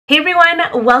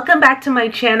everyone, welcome back to my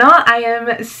channel. I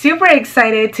am super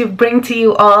excited to bring to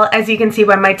you all, as you can see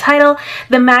by my title,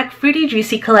 the MAC Fruity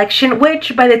Juicy collection,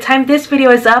 which by the time this video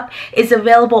is up is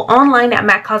available online at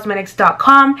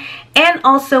maccosmetics.com and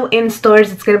also in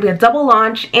stores. It's going to be a double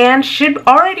launch and should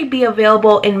already be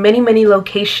available in many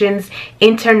locations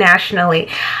internationally.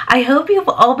 I hope you've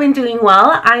all been doing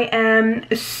well. I am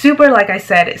super, like I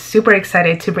said, super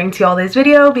excited to bring to you all this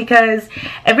video because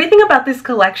everything about this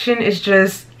collection is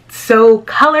just so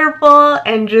colorful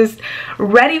and just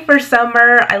ready for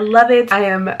summer. I love it. I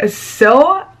am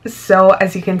so,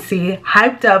 as you can see,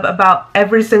 hyped up about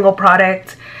every single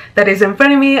product that is in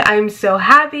front of me. I'm so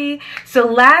happy. So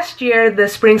last year the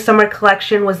spring summer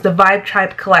collection was the Vibe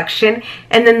Tribe collection,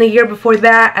 and then the year before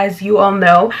that, as you all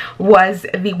know, was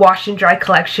the Wash and Dry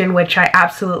collection, which I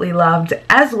absolutely loved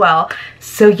as well.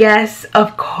 So yes,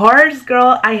 of course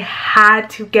girl, I had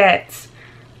to get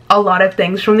a lot of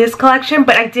things from this collection,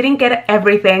 but I didn't get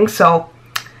everything. So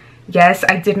yes,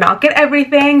 I did not get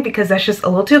everything because that's just a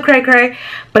little too cray-cray.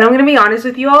 But I'm gonna be honest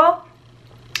with you all,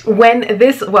 when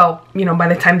this, well, you know, by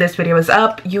the time this video is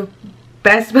up, you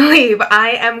best believe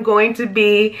I am going to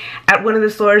be at one of the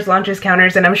stores launches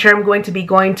counters, and I'm sure I'm going to be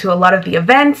going to a lot of the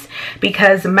events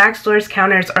because MAC stores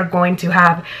counters are going to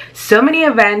have so many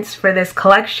events for this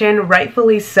collection,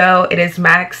 rightfully so. It is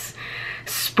MAC's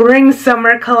spring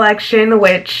summer collection,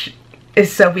 which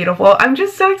is so beautiful. I'm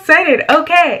just so excited.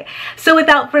 Okay, so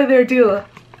without further ado,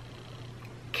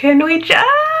 can we just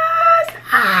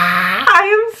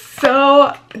I am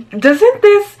so, doesn't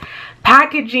this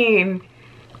packaging,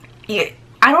 I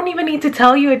don't even need to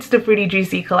tell you it's the Fruity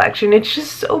Juicy collection. It's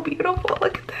just so beautiful.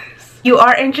 Look at this. You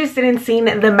are interested in seeing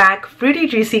the MAC Fruity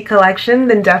Juicy collection,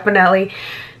 then definitely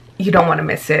you don't want to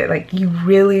miss it. Like, you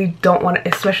really don't want to,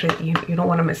 especially you don't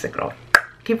want to miss it, girl.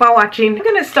 Keep on watching. I'm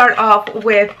gonna start off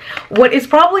with what is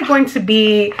probably going to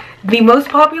be the most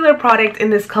popular product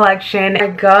in this collection. Oh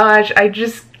my gosh, I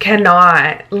just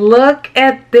cannot. Look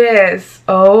at this.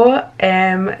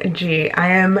 OMG. I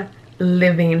am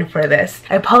living for this.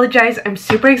 I apologize. I'm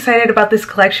super excited about this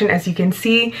collection. As you can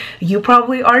see, you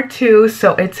probably are too,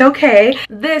 so it's okay.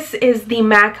 This is the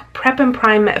MAC Prep and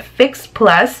Prime Fix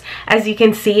Plus, as you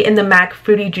can see in the MAC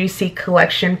Fruity Juicy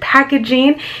collection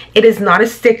packaging. It is not a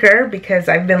sticker because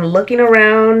I've been looking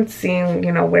around seeing,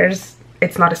 you know, where's,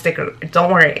 it's not a sticker.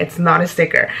 Don't worry, it's not a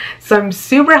sticker. So I'm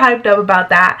super hyped up about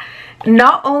that.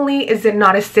 Not only is it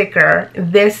not a sticker,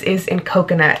 this is in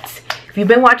coconut. If you've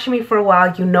been watching me for a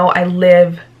while, you know I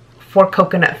live for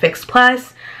Coconut Fix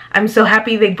Plus. I'm so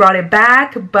happy they brought it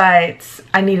back, but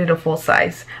I needed a full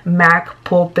size. MAC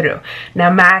pulled through. Now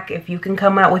MAC, if you can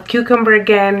come out with cucumber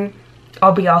again,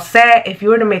 I'll be all set. If you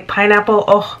were to make pineapple,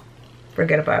 oh,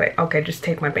 forget about it. Okay, just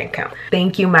take my bank account.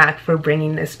 Thank you, MAC, for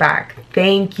bringing this back.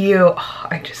 Thank you. Oh,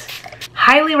 I just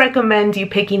highly recommend you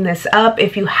picking this up.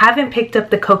 If you haven't picked up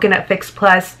the Coconut Fix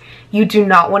Plus, you do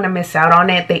not want to miss out on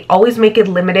it. They always make it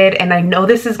limited, and I know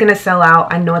this is going to sell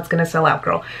out. I know it's going to sell out,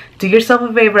 girl. Do yourself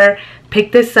a favor,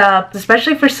 pick this up,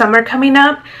 especially for summer coming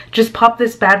up. Just pop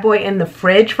this bad boy in the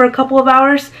fridge for a couple of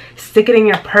hours, stick it in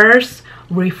your purse,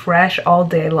 refresh all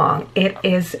day long. It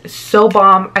is so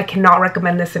bomb. I cannot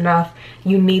recommend this enough.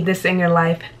 You need this in your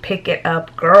life. Pick it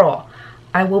up, girl.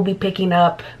 I will be picking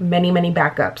up many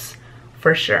backups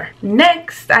for sure.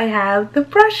 Next, I have the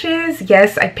brushes.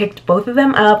 Yes, I picked both of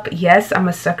them up. Yes, I'm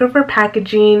a sucker for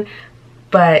packaging,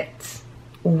 but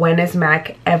when is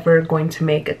MAC ever going to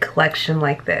make a collection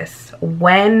like this?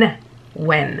 When?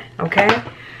 Okay?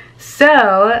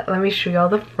 So, let me show you all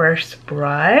the first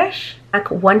brush. MAC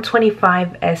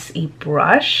 125 SE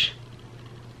brush.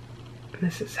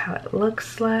 This is how it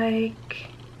looks like.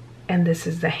 And this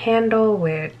is the handle,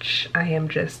 which I am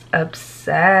just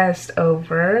obsessed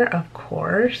over, of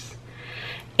course.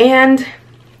 And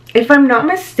if I'm not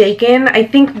mistaken, I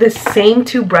think the same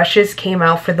two brushes came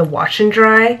out for the Wash and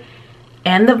Dry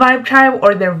and the Vibe Tribe,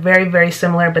 or they're very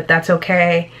similar, but that's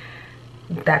okay.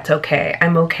 That's okay.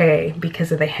 I'm okay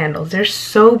because of the handles. They're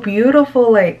so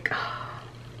beautiful. Like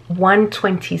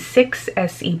 126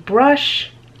 SE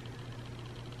brush.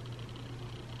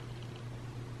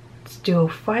 Dual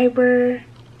fiber.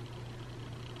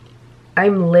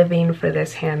 I'm living for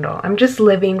this handle. I'm just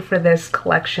living for this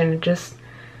collection. Just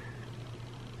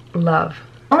love.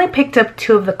 I only picked up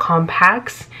 2 of the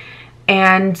compacts,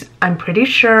 and I'm pretty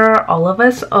sure all of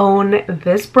us own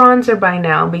this bronzer by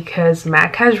now because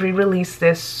MAC has re-released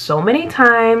this so many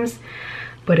times,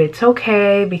 but it's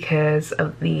okay because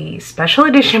of the special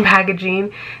edition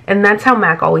packaging, and that's how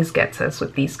MAC always gets us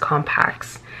with these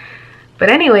compacts. But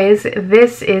anyways,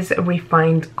 this is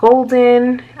Refined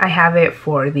Golden. I have it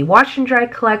for the Wash and Dry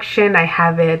collection. I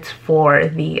have it for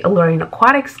the Alluring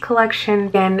Aquatics collection.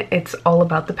 Again, it's all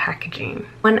about the packaging.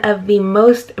 One of the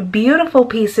most beautiful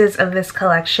pieces of this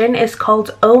collection is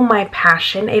called Oh My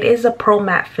Passion. It is a Pro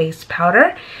Matte Face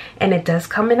Powder, and it does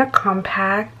come in a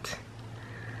compact.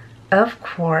 Of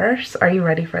course. Are you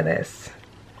ready for this?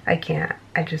 I can't.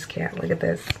 I just can't. Look at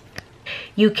this.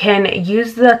 You can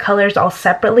use the colors all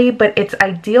separately, but it's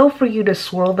ideal for you to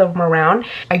swirl them around.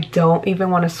 I don't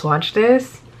even want to swatch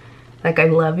this. Like, I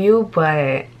love you,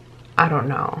 but I don't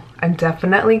know. I'm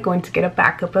definitely going to get a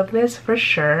backup of this for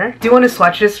sure. I do want to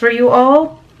swatch this for you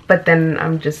all, but then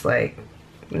I'm just like,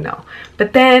 no.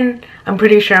 But then I'm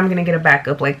pretty sure I'm going to get a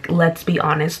backup. Like, let's be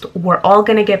honest. We're all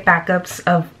going to get backups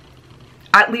of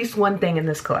at least one thing in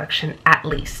this collection. At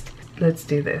least. Let's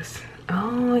do this.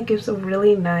 Oh, it gives a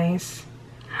really nice...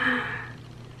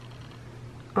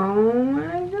 Oh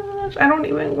my gosh, I don't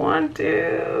even want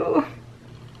to.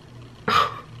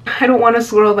 I don't want to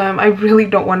swirl them. I really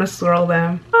don't want to swirl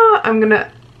them. Oh, I'm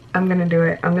gonna do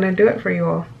it. I'm gonna do it for you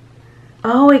all.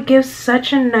 Oh, it gives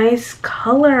such a nice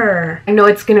color. I know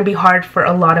it's gonna be hard for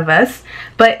a lot of us,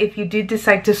 but if you do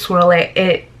decide to swirl it,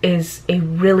 it is a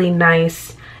really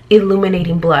nice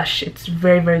illuminating blush. It's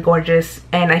very, very gorgeous,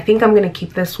 and I think I'm gonna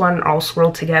keep this one all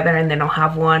swirled together, and then I'll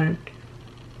have one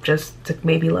just to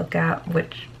maybe look at,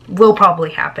 which will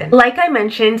probably happen. Like I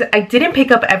mentioned, I didn't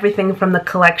pick up everything from the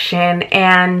collection,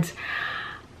 and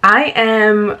I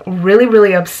am really,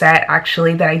 really upset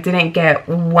actually that I didn't get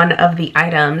one of the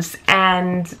items.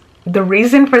 And the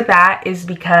reason for that is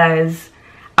because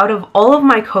out of all of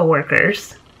my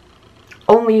coworkers,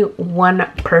 only one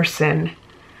person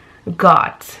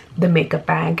got the makeup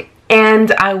bag,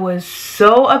 and I was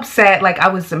so upset. Like, I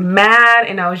was mad,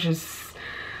 and I was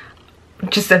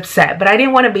just upset, but I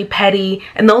didn't want to be petty.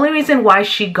 And the only reason why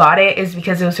she got it is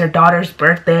because it was her daughter's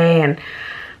birthday,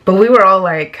 but we were all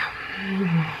like,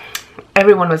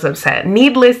 everyone was upset,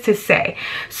 needless to say.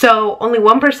 So only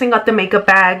one person got the makeup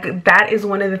bag. That is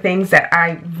one of the things that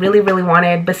I really, really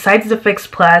wanted. Besides the Fix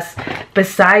Plus,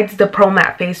 besides the Pro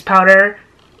Matte Face Powder,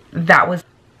 that was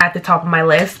at the top of my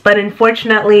list. But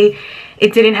unfortunately,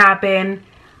 it didn't happen.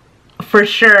 For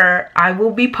sure, I will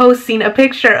be posting a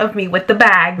picture of me with the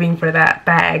bag, being for that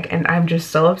bag, and I'm just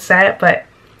so upset, but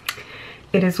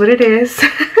it is what it is.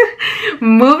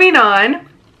 Moving on,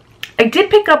 I did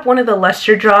pick up one of the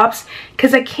luster drops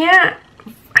because I can't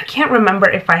remember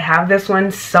if I have this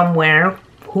one somewhere,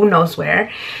 who knows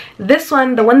where. This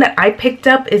one, the one that I picked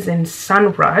up, is in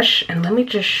Sun Rush, and let me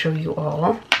just show you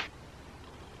all.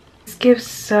 This gives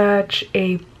such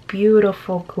a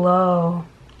beautiful glow.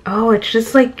 Oh, it's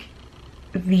just like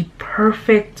the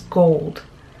perfect gold.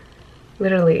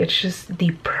 Literally, it's just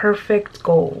the perfect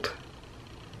gold.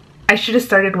 I should have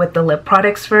started with the lip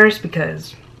products first,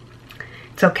 because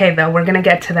it's okay though, we're gonna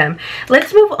get to them.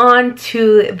 Let's move on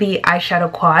to the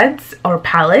eyeshadow quads or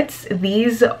palettes.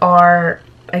 These are,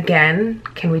 again,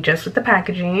 can we just with the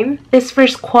packaging. This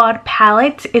first quad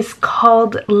palette is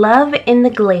called Love in the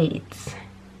Glades.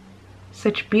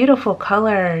 Such beautiful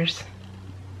colors.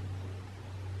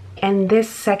 And this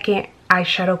second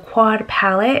eyeshadow quad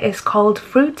palette is called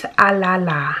Fruit a la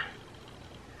la.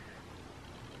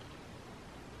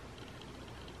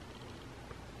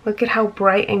 Look at how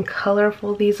bright and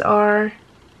colorful these are.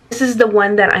 This is the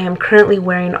one that I am currently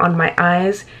wearing on my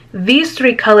eyes. These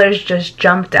three colors just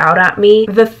jumped out at me.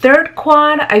 The third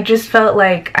quad, I just felt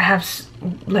like I have,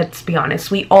 let's be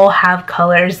honest, we all have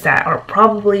colors that are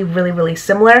probably really, really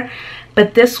similar.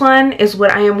 But this one is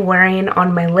what I am wearing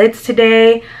on my lids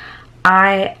today.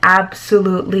 I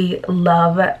absolutely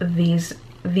love these.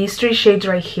 These three shades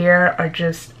right here are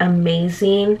just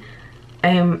amazing.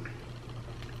 I'm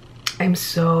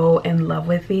so in love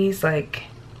with these. Like,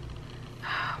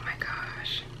 oh my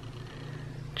gosh.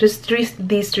 Just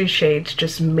these three shades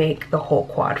just make the whole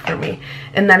quad for me.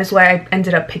 And that is why I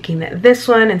ended up picking this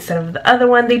one instead of the other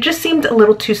one. They just seemed a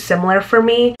little too similar for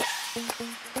me.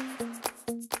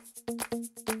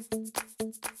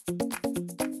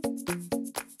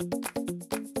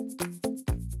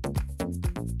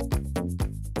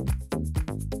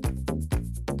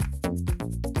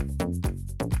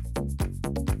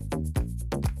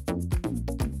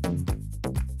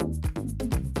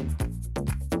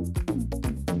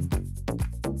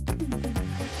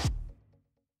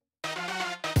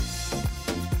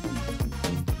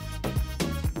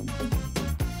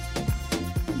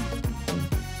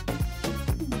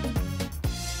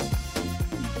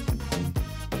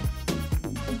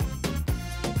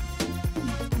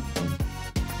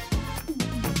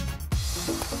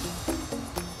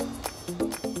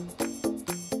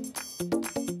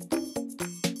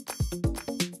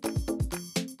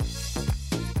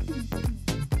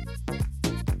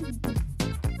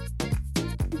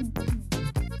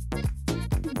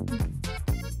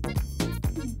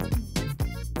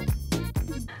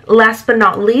 last but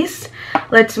not least,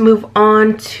 let's move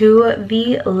on to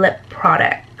the lip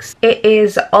products. It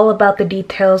is all about the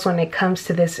details when it comes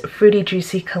to this Fruity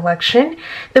Juicy collection.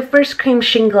 The first cream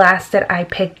sheen glass that I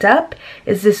picked up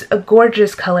is this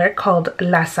gorgeous color called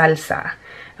La Salsa.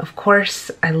 Of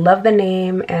course, I love the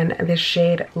name, and this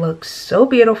shade looks so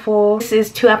beautiful. This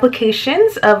is 2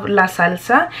 applications of La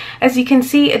Salsa. As you can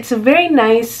see, it's a very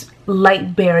nice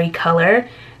light berry color.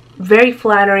 Very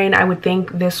flattering. I would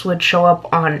think this would show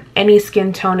up on any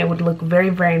skin tone. It would look very,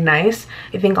 very nice.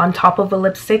 I think on top of a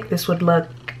lipstick, this would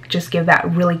just give that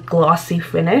really glossy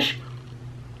finish.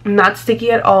 Not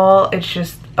sticky at all. It's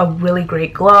just a really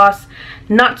great gloss.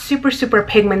 Not super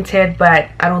pigmented, but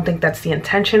I don't think that's the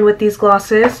intention with these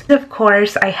glosses. Of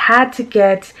course, I had to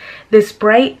get this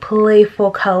bright, playful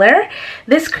color.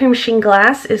 This cream sheen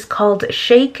glass is called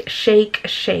Shake, Shake,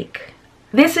 Shake.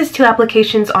 This is 2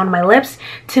 applications on my lips.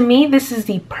 To me, this is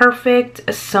the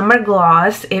perfect summer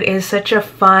gloss. It is such a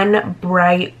fun,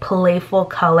 bright, playful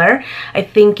color. I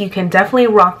think you can definitely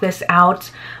rock this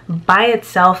out by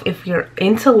itself. If you're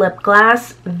into lip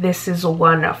gloss, this is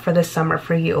one for the summer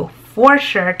for you. For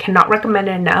sure, cannot recommend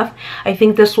it enough. I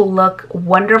think this will look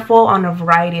wonderful on a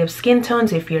variety of skin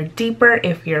tones. If you're deeper,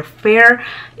 if you're fair,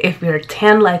 if you're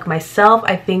tan like myself,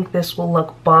 I think this will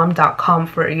look bomb.com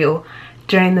for you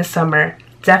during the summer.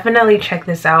 Definitely check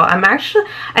this out.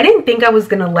 I didn't think I was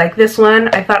gonna like this one.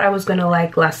 I thought I was gonna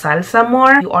like La Salsa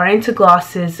more. If you are into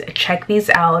glosses, check these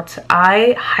out.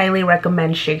 I highly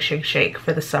recommend Shake, Shake, Shake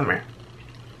for the summer.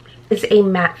 It's a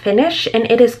matte finish, and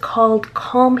it is called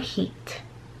Calm Heat.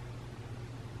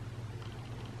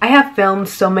 I have filmed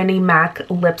so many MAC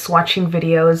lip swatching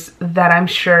videos that I'm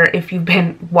sure if you've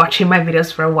been watching my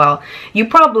videos for a while, you're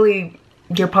probably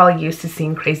used to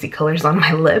seeing crazy colors on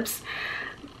my lips.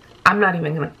 I'm not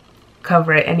even gonna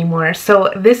cover it anymore.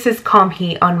 So this is Calm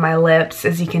Heat on my lips.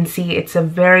 As you can see, it's a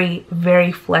very,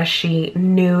 very fleshy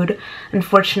nude.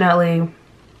 Unfortunately,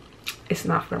 it's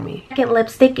not for me. Second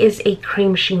lipstick is a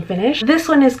cream sheen finish. This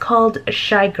one is called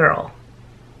Shy Girl.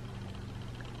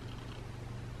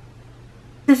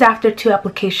 This is after 2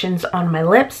 applications on my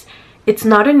lips. It's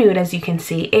not a nude, as you can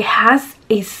see. It has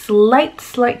a slight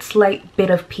bit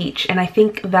of peach, and I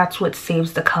think that's what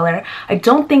saves the color. I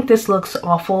don't think this looks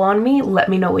awful on me. Let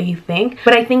me know what you think.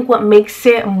 But I think what makes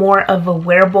it more of a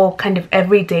wearable, kind of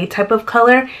everyday type of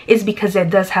color is because it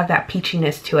does have that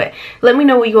peachiness to it. Let me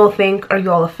know what you all think. Are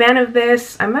you all a fan of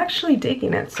this? I'm actually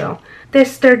digging it. So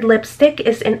this third lipstick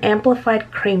is an amplified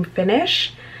cream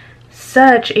finish.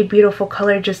 Such a beautiful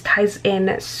color, just ties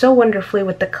in so wonderfully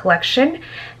with the collection.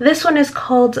 This one is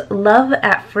called Love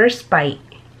at First Bite.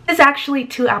 This is actually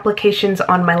 2 applications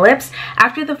on my lips.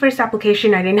 After the first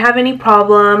application, I didn't have any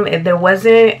problem.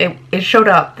 It showed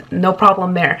up, no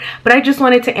problem there. But I just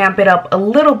wanted to amp it up a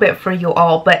little bit for you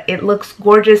all, but it looks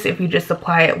gorgeous if you just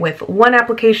apply it with 1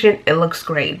 application. It looks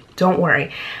great, don't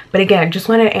worry. But again, just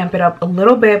wanted to amp it up a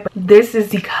little bit. But this is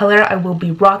the color I will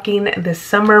be rocking this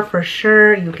summer for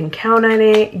sure. You can count on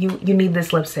it. You need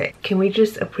this lipstick. Can we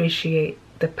just appreciate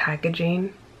the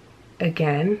packaging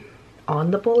again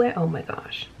on the bullet? Oh my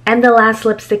gosh. And the last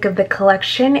lipstick of the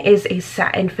collection is a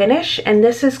satin finish, and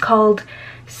this is called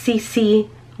CC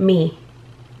Me.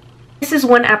 This is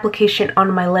 1 application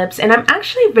on my lips, and I'm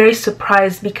actually very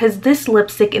surprised because this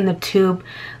lipstick in the tube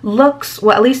looks,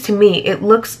 well, at least to me, it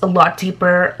looks a lot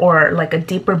deeper, or like a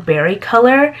deeper berry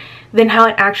color than how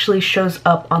it actually shows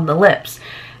up on the lips.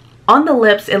 On the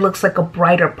lips, it looks like a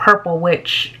brighter purple,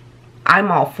 which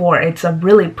I'm all for. It's a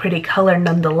really pretty color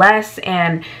nonetheless,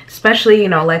 and especially, you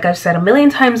know, like I've said a million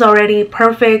times already,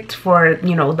 perfect for,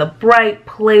 you know, the bright,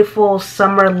 playful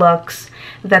summer looks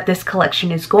that this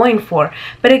collection is going for.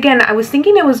 But again, I was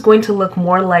thinking it was going to look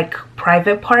more like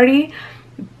Private Party,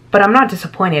 but I'm not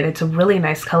disappointed. It's a really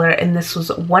nice color, and this was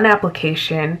 1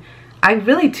 application. I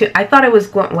thought it was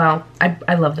going, well,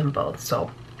 I love them both,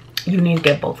 so you need to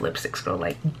get both lipsticks, girl.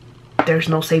 Like, there's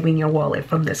no saving your wallet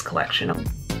from this collection.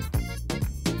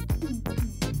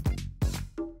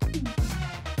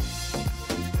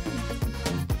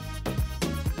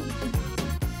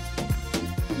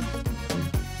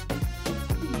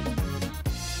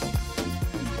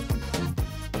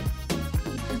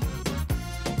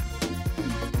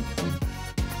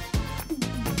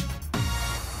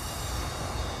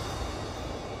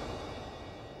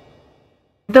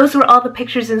 Those were all the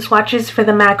pictures and swatches for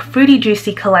the MAC Fruity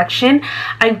Juicy collection.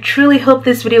 I truly hope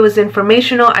this video was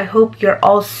informational. I hope you're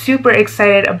all super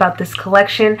excited about this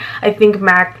collection. I think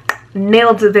MAC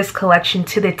nailed this collection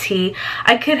to the T.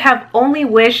 I could have only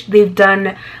wished they've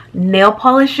done nail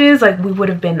polishes. Like, we would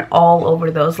have been all over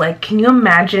those. Like, can you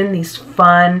imagine these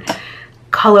fun,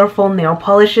 colorful nail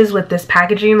polishes with this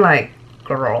packaging? Like,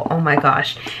 girl. Oh my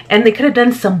gosh. And they could have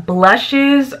done some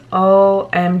blushes.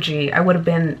 OMG. I would have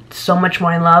been so much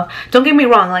more in love. Don't get me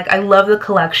wrong, like, I love the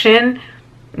collection.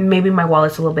 Maybe my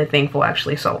wallet's a little bit thankful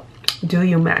actually, so do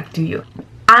you, MAC, do you.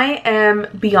 I am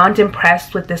beyond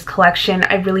impressed with this collection.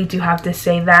 I really do have to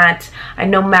say that. I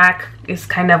know MAC is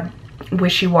kind of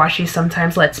wishy-washy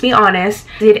sometimes, let's be honest.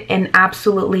 Did an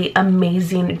absolutely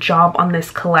amazing job on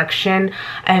this collection.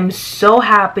 I am so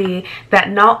happy that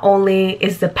not only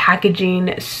is the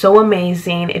packaging so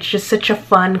amazing, it's just such a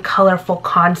fun, colorful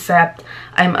concept.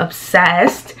 I'm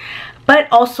obsessed. But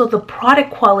also the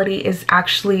product quality is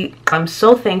actually, I'm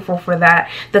so thankful for that.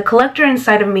 The collector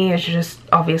inside of me is just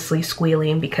obviously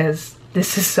squealing because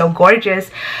this is so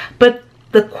gorgeous. But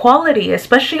the quality,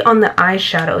 especially on the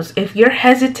eyeshadows, if you're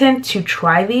hesitant to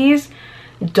try these,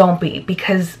 don't be,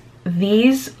 because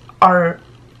these are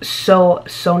so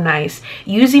nice.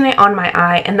 Using it on my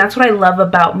eye, and that's what I love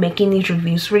about making these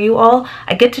reviews for you all.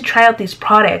 I get to try out these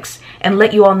products and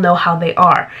let you all know how they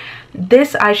are.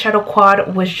 This eyeshadow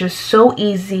quad was just so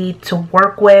easy to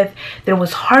work with. There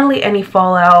was hardly any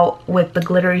fallout with the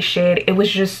glittery shade. It was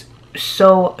just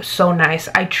so nice.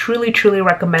 I truly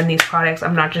recommend these products.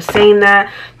 I'm not just saying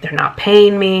that. They're not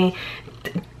paying me.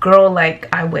 Girl, like,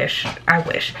 I wish.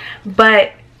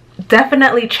 But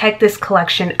definitely check this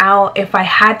collection out. If I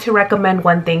had to recommend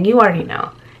one thing, you already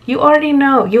know.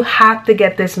 You have to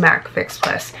get this MAC Fix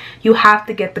Plus. You have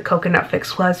to get the Coconut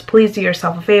Fix Plus. Please do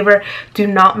yourself a favor. Do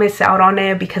not miss out on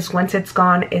it, because once it's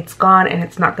gone and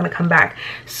it's not going to come back.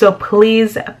 So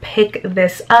please pick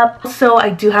this up. Also, I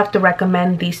do have to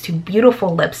recommend these two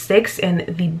beautiful lipsticks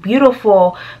in the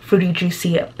beautiful Fruity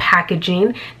Juicy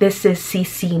packaging. This is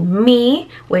CC Me,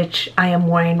 which I am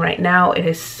wearing right now. It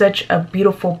is such a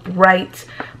beautiful, bright,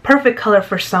 perfect color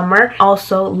for summer.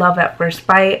 Also, Love at First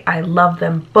Bite. I love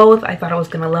them both. I thought I was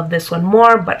gonna love this one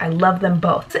more, but I love them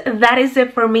both. That is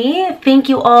it for me. Thank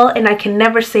you all, and I can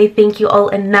never say thank you all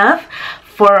enough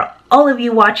for all of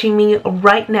you watching me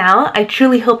right now. I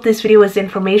truly hope this video was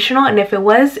informational, and if it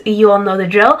was, you all know the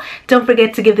drill. Don't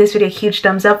forget to give this video a huge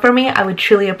thumbs up for me. I would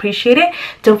truly appreciate it.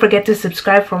 Don't forget to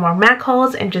subscribe for more MAC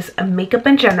hauls and just makeup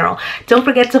in general. Don't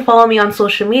forget to follow me on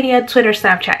social media. Twitter,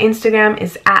 Snapchat, Instagram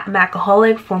is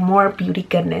 @Macaholic for more beauty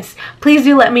goodness. Please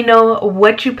do let me know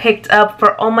what you picked up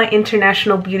for all my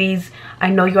international beauties. I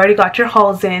know you already got your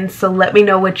hauls in, so let me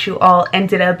know what you all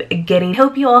ended up getting.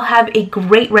 Hope you all have a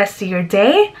great rest of your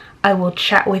day. I will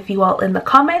chat with you all in the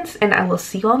comments, and I will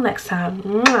see you all next time.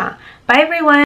 Mwah. Bye everyone.